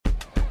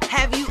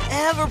Have you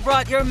ever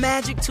brought your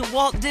magic to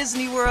Walt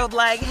Disney World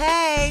like,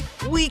 hey,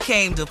 we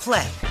came to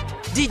play?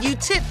 Did you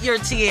tip your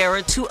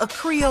tiara to a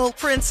Creole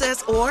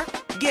princess or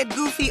get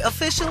goofy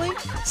officially?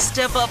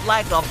 Step up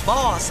like a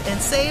boss and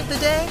save the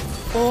day?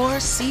 Or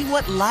see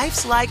what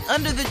life's like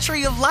under the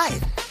tree of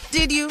life?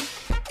 Did you?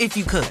 If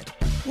you could.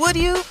 Would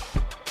you?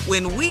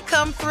 When we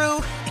come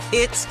through,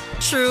 it's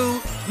true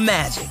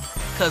magic.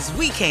 'Cause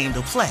we came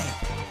to play.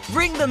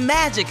 Bring the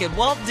magic at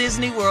Walt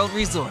Disney World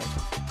Resort.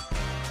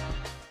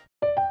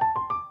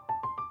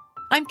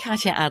 I'm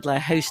Katya Adler,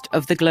 host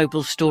of The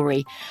Global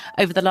Story.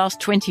 Over the last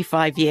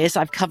 25 years,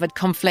 I've covered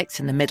conflicts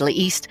in the Middle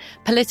East,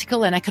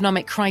 political and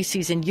economic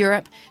crises in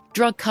Europe,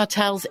 drug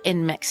cartels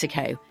in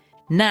Mexico.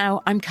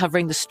 Now I'm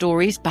covering the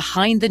stories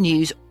behind the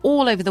news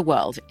all over the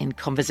world in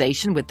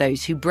conversation with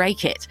those who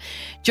break it.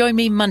 Join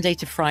me Monday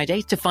to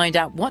Friday to find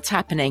out what's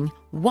happening,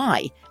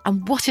 why,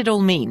 and what it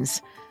all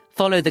means.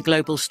 Follow The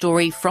Global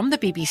Story from the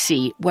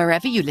BBC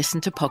wherever you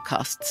listen to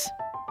podcasts.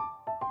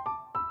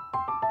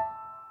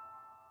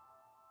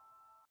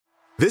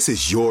 This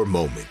is your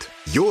moment,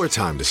 your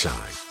time to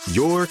shine,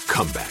 your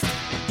comeback.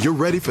 You're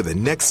ready for the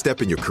next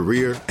step in your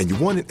career, and you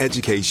want an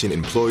education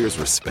employers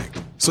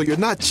respect. So you're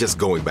not just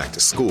going back to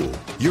school,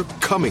 you're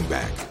coming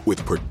back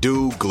with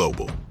Purdue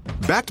Global.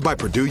 Backed by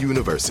Purdue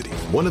University,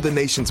 one of the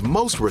nation's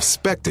most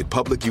respected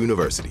public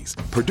universities,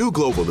 Purdue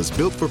Global is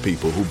built for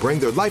people who bring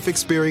their life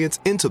experience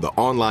into the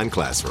online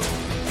classroom.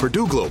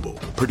 Purdue Global,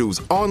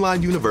 Purdue's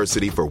online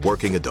university for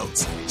working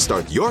adults.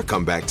 Start your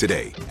comeback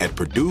today at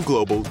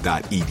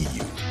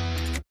purdueglobal.edu.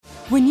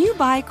 When you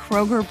buy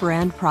Kroger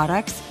brand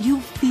products,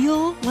 you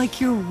feel like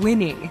you're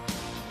winning.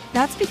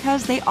 That's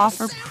because they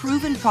offer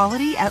proven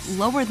quality at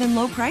lower than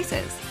low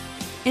prices.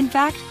 In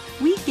fact,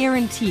 we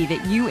guarantee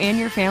that you and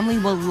your family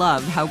will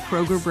love how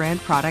Kroger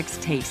brand products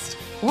taste,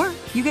 or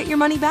you get your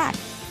money back.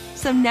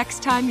 So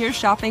next time you're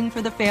shopping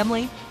for the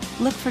family,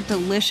 look for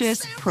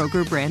delicious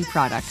Kroger brand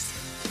products,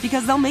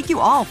 because they'll make you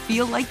all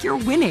feel like you're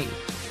winning.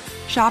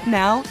 Shop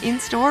now,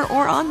 in-store,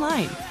 or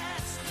online.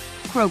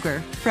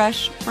 Kroger,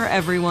 fresh for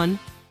everyone.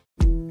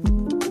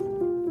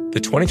 The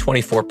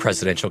 2024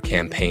 presidential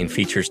campaign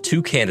features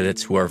two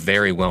candidates who are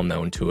very well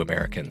known to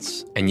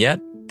Americans. And yet,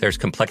 there's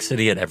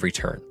complexity at every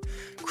turn.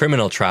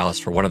 Criminal trials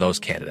for one of those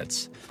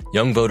candidates.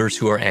 Young voters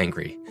who are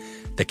angry.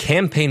 The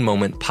Campaign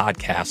Moment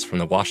podcast from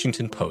the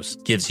Washington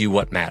Post gives you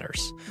what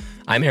matters.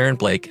 I'm Aaron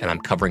Blake, and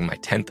I'm covering my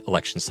 10th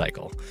election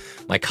cycle.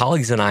 My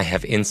colleagues and I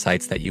have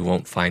insights that you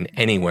won't find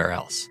anywhere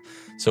else.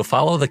 So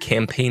follow The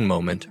Campaign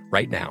Moment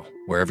right now,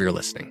 wherever you're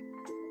listening.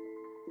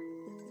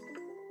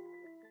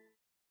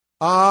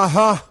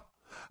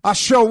 I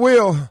sure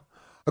will.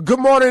 Good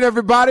morning,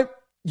 everybody.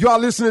 You are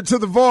listening to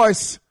The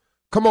Voice.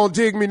 Come on,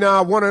 dig me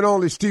now. One and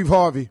only Steve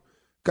Harvey.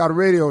 Got a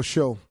radio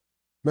show.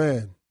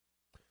 Man,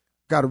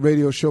 got a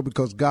radio show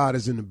because God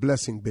is in the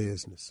blessing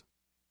business.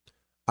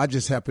 I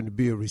just happen to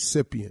be a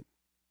recipient.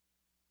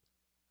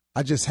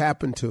 I just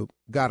happen to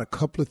got a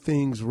couple of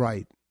things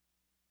right.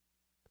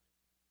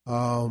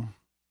 And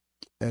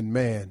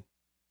man,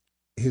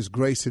 his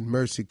grace and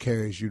mercy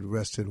carries you the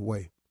rest of the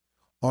way.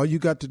 All you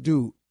got to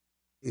do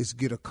is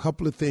get a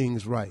couple of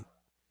things right,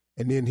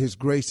 and then his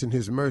grace and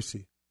his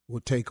mercy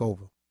will take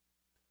over.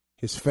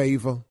 His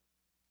favor,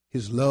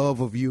 his love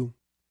of you,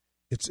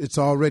 it's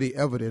already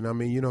evident. I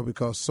mean,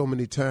 because so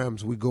many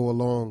times we go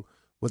along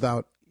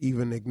without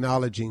even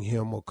acknowledging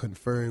him or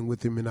conferring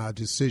with him in our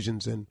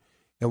decisions, and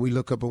we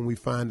look up and we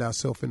find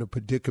ourselves in a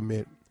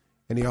predicament,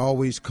 and he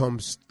always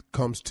comes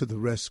to the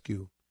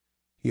rescue.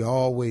 He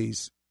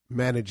always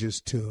manages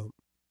to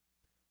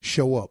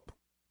show up.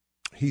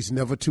 He's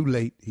never too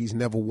late. He's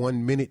never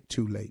 1 minute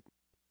too late.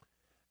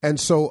 And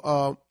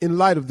so in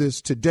light of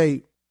this,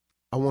 today,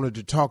 I wanted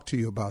to talk to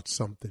you about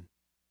something.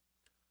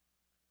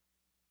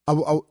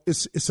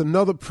 It's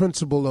another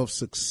principle of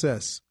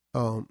success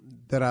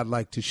that I'd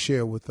like to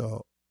share with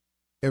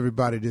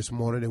everybody this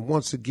morning. And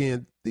once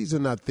again, these are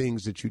not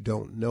things that you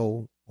don't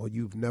know or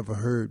you've never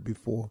heard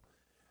before.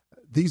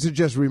 These are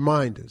just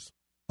reminders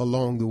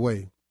along the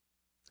way.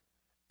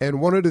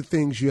 And one of the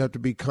things you have to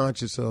be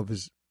conscious of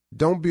is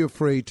don't be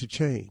afraid to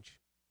change.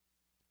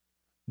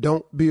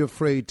 Don't be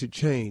afraid to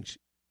change,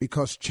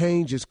 because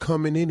change is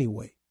coming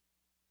anyway.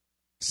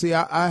 See,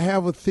 I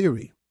have a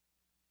theory.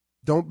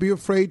 Don't be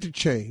afraid to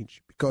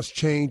change, because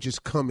change is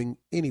coming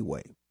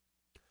anyway.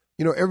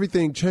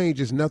 Everything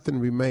changes, nothing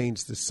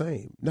remains the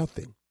same,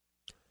 nothing.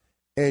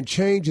 And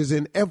change is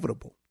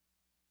inevitable.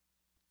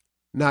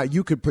 Now,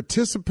 you can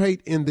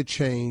participate in the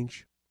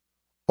change,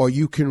 or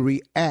you can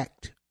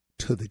react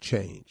to the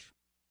change.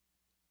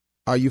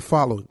 Are you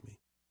following me?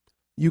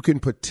 You can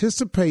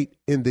participate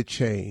in the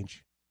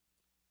change,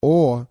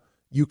 or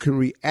you can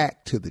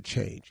react to the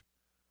change.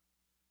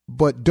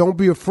 But don't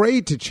be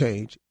afraid to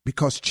change,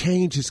 because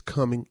change is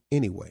coming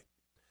anyway.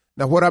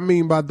 Now, what I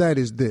mean by that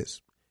is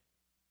this.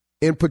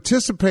 In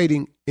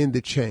participating in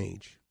the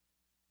change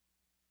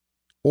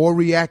or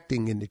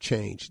reacting in the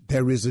change,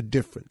 there is a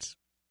difference.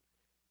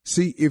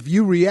 See, if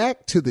you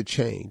react to the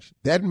change,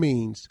 that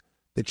means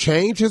the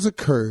change has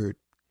occurred,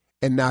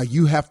 and now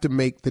you have to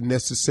make the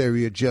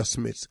necessary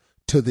adjustments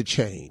to the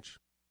change.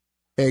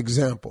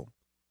 Example,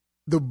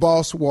 the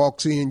boss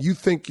walks in, you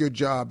think your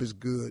job is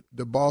good.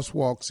 The boss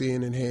walks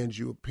in and hands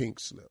you a pink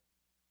slip.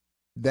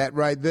 That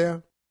right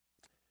there,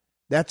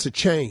 that's a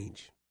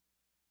change.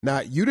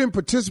 Now, you didn't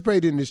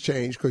participate in this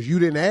change because you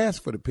didn't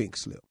ask for the pink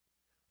slip.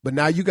 But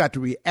now you got to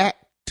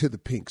react to the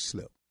pink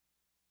slip.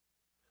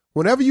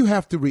 Whenever you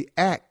have to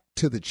react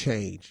to the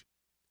change,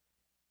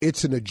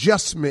 it's an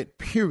adjustment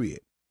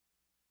period.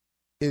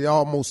 It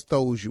almost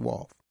throws you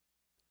off.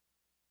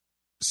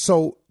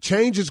 So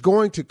change is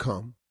going to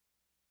come.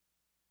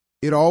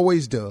 It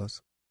always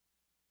does.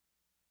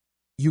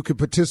 You can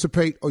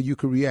participate or you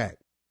can react.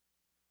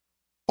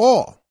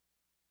 Or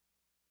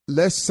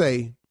let's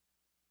say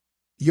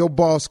your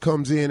boss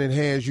comes in and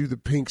hands you the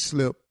pink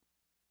slip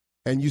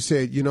and you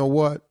said, you know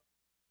what?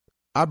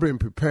 I've been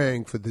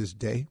preparing for this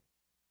day.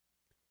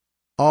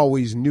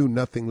 Always knew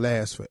nothing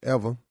lasts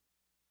forever.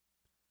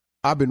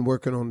 I've been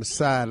working on the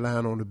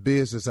sideline on the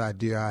business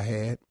idea I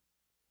had.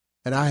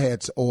 And I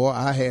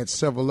had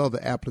several other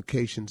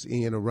applications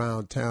in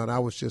around town. I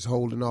was just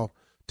holding off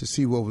to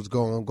see what was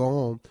going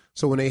on.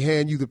 So when they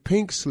hand you the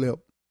pink slip,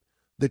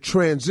 the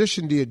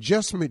transition, the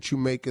adjustment you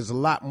make is a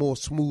lot more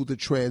smoother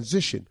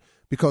transition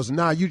because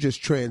now you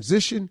just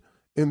transition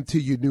into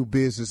your new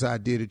business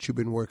idea that you've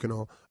been working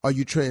on, or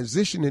you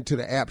transition into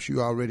the apps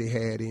you already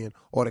had in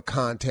or the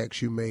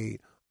contacts you made,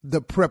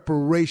 the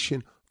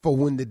preparation for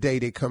when the day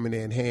they come in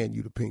there and hand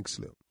you the pink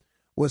slip.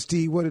 Well,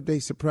 Steve, what did they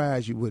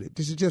surprise you with it?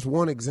 This is just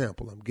one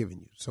example I'm giving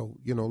you. So,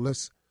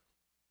 let's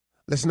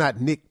not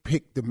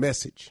nitpick the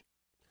message.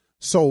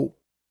 So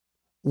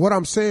what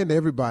I'm saying to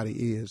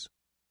everybody is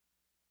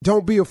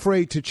don't be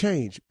afraid to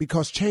change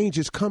because change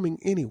is coming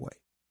anyway.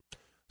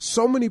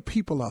 So many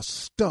people are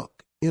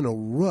stuck in a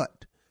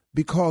rut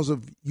because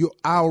of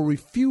our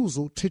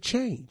refusal to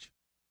change.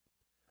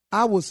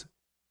 I was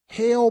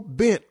hell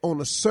bent on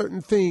a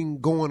certain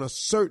thing going a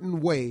certain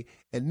way,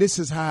 and this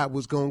is how it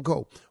was going to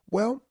go.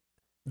 Well,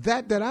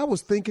 that I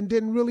was thinking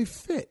didn't really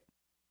fit.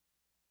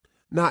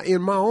 Now,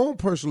 in my own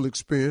personal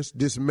experience,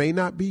 this may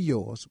not be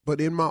yours,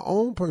 but in my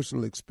own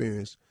personal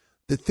experience,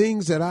 the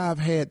things that I've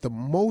had the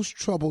most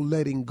trouble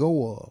letting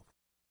go of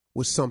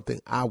was something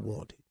I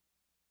wanted.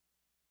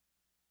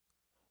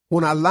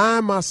 When I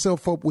lined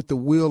myself up with the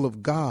will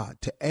of God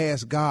to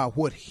ask God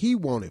what he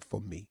wanted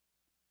for me,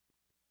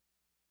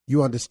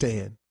 you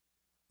understand,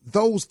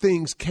 those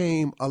things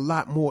came a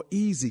lot more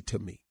easy to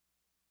me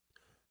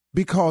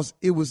because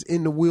it was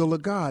in the will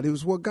of God. It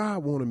was what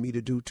God wanted me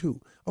to do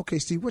too. Okay,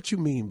 Steve, what you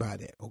mean by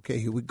that? Okay,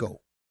 here we go.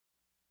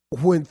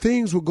 When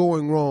things were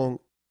going wrong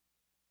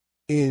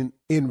in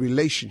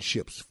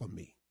relationships for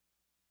me,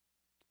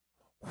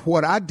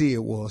 what I did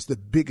was the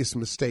biggest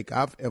mistake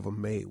I've ever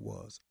made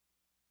was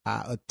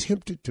I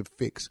attempted to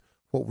fix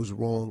what was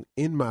wrong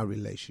in my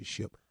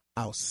relationship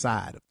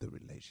outside of the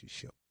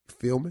relationship. You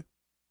feel me?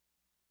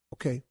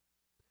 Okay.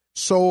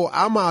 So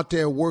I'm out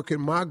there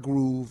working my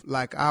groove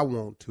like I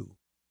want to.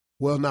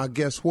 Well, now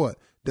guess what?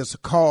 There's a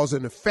cause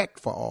and effect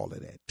for all of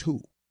that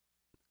too.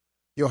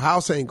 Your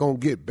house ain't going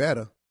to get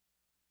better.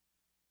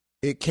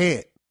 It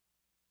can't.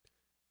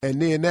 And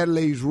then that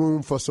leaves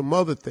room for some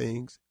other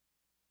things.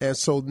 And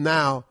so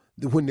now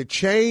when the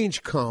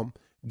change come,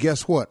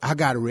 guess what? I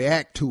got to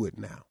react to it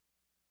now.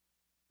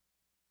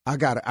 I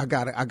got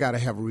to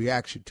have a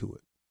reaction to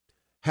it.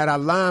 Had I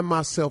lined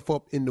myself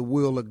up in the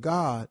will of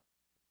God,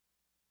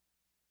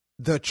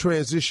 the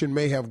transition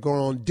may have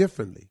gone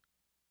differently.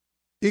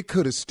 It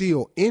could have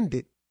still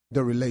ended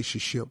the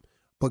relationship,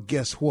 but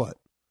guess what?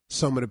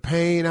 Some of the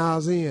pain I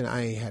was in,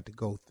 I ain't had to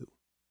go through.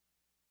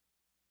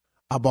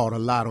 I bought a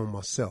lot on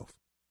myself.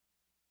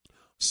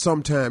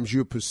 Sometimes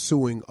you're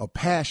pursuing a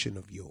passion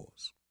of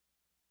yours.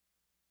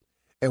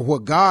 And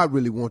what God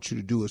really wants you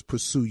to do is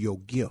pursue your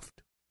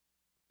gift.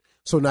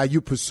 So now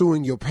you're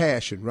pursuing your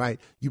passion, right?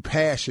 You're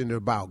passionate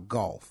about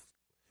golf.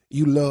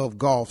 You love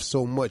golf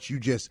so much, you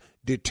just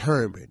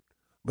determined.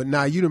 But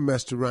now you done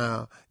messed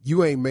around.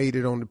 You ain't made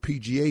it on the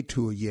PGA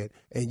Tour yet,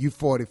 and you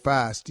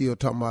 45 still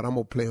talking about I'm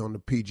going to play on the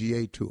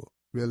PGA Tour.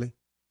 Really?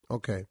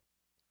 Okay.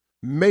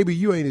 Maybe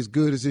you ain't as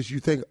good as this you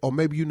think, or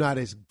maybe you're not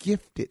as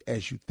gifted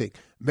as you think.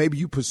 Maybe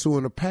you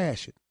pursuing a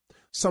passion.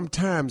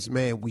 Sometimes,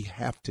 man, we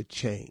have to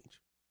change.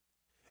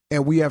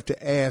 And we have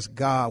to ask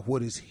God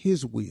what is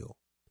his will.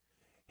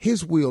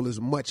 His will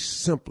is much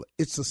simpler.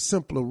 It's a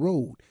simpler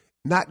road.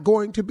 Not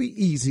going to be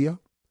easier.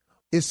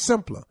 It's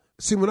simpler.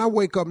 See, when I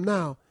wake up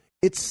now,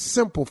 it's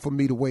simple for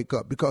me to wake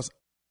up because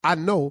I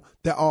know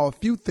there are a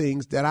few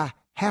things that I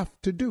have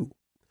to do.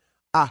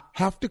 I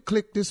have to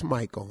click this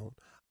mic on.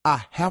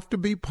 I have to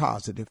be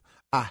positive.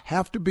 I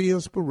have to be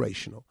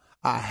inspirational.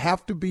 I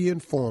have to be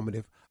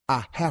informative.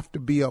 I have to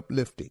be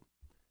uplifting.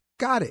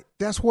 Got it.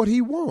 That's what he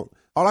wants.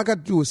 All I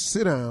got to do is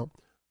sit down,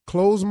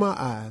 close my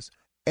eyes,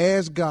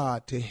 ask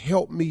God to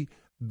help me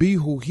be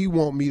who he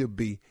wants me to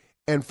be.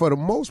 And for the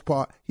most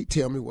part, he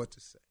tell me what to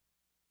say.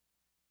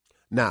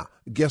 Now,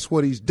 guess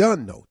what he's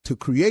done, though, to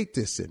create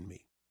this in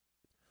me?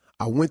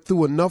 I went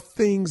through enough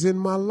things in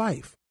my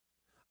life.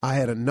 I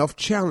had enough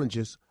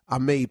challenges. I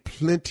made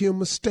plenty of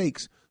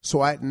mistakes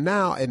So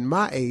now at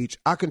my age,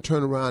 I can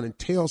turn around and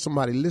tell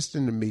somebody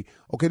listening to me,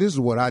 okay, this is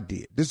what I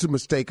did. This is a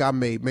mistake I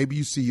made. Maybe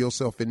you see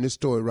yourself in this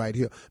story right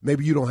here.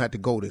 Maybe you don't have to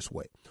go this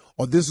way.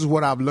 Or this is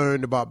what I've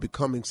learned about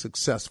becoming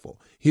successful.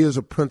 Here's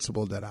a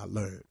principle that I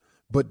learned.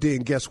 But then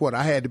guess what?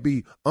 I had to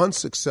be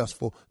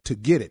unsuccessful to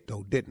get it,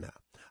 though, didn't I?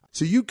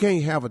 So you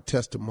can't have a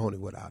testimony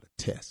without a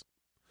test.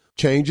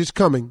 Change is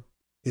coming.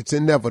 It's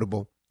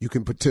inevitable. You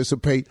can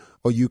participate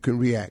or you can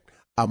react.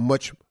 I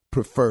much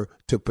prefer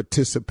to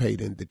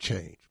participate in the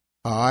change.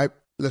 All right,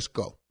 let's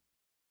go.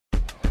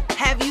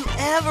 Have you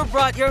ever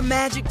brought your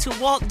magic to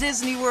Walt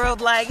Disney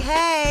World like,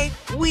 hey,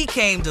 we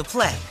came to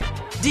play?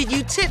 Did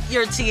you tip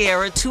your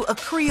tiara to a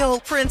Creole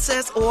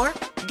princess or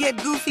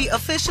get goofy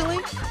officially?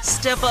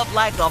 Step up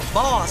like a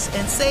boss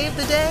and save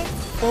the day?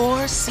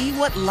 Or see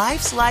what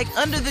life's like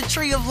under the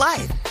tree of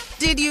life?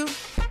 Did you?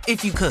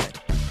 If you could.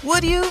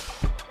 Would you?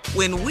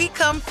 When we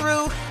come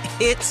through,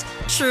 it's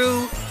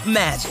true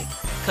magic.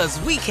 'Cause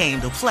we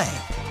came to play.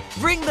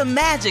 Bring the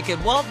magic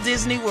at Walt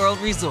Disney World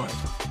Resort.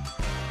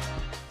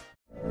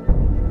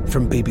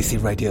 From BBC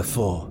Radio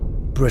 4,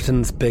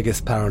 Britain's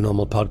biggest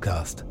paranormal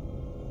podcast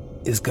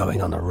is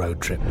going on a road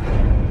trip.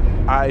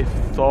 I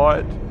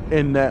thought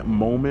in that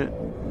moment,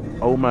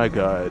 oh my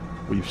God,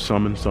 we've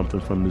summoned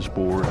something from this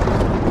board.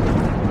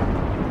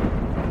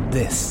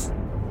 This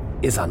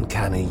is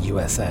Uncanny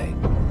USA.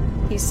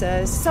 He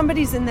says,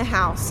 somebody's in the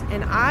house,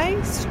 and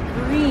I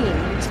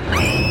screamed.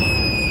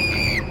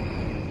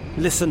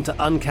 Listen to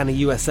Uncanny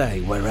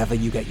USA wherever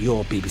you get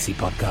your BBC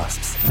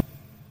podcasts,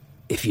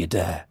 if you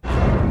dare.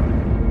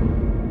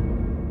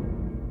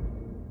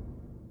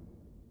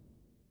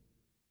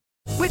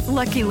 With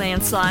Lucky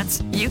Land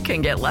Slots, you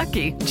can get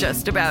lucky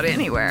just about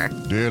anywhere.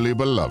 Dearly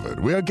beloved,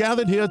 we are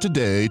gathered here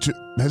today to...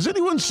 Has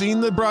anyone seen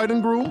the bride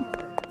and groom?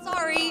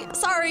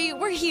 Sorry,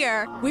 we're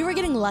here. We were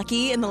getting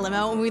lucky in the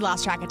limo and we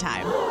lost track of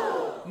time.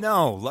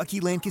 No, Lucky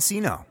Land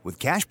Casino, with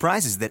cash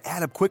prizes that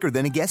add up quicker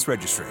than a guest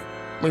registry.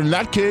 In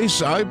that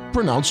case, I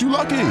pronounce you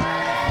lucky.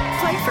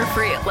 Play for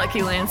free at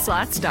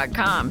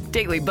LuckyLandSlots.com.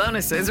 Daily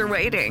bonuses are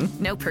waiting.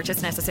 No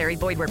purchase necessary.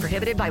 Void where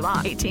prohibited by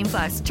law.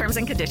 18+. Terms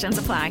and conditions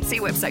apply. See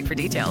website for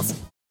details.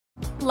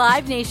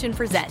 Live Nation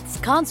presents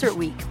Concert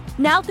Week.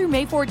 Now through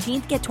May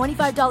 14th, get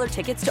 $25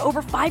 tickets to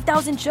over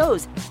 5,000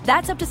 shows.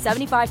 That's up to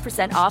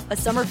 75% off a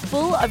summer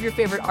full of your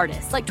favorite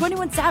artists like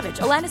 21 Savage,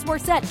 Alanis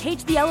Morissette,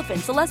 Cage the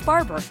Elephant, Celeste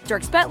Barber,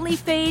 Dierks Bentley,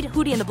 Fade,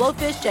 Hootie and the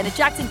Blowfish, Janet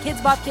Jackson,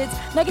 Kidz Bop Kids,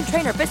 Meghan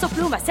Trainor, Peso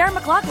Pluma, Sarah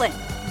McLachlan.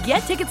 Get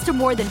tickets to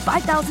more than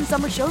 5,000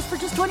 summer shows for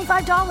just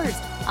 $25.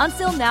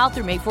 Until now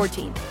through May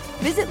 14th.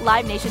 Visit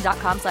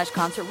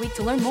LiveNation.com/Concert Week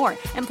to learn more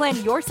and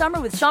plan your summer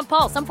with Sean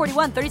Paul, Sum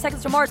 41, 30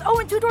 Seconds to Mars,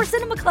 and Two Door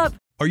Cinema Club.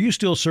 Are you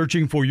still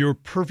searching for your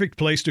perfect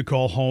place to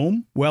call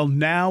home? Well,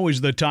 now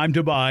is the time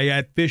to buy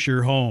at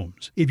Fisher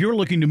Homes. If you're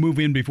looking to move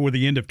in before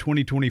the end of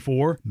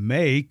 2024,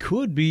 May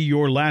could be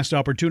your last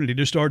opportunity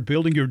to start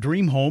building your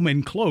dream home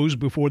and close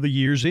before the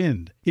year's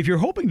end. If you're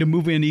hoping to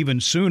move in even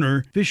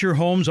sooner, Fisher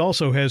Homes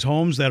also has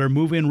homes that are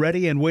move-in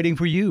ready and waiting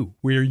for you,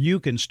 where you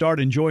can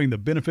start enjoying the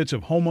benefits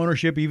of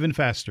homeownership even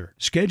faster.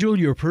 Schedule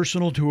your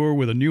personal tour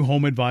with a new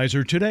home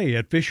advisor today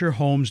at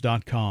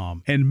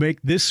FisherHomes.com and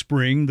make this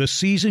spring the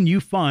season you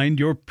find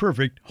your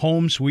perfect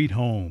home sweet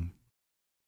home.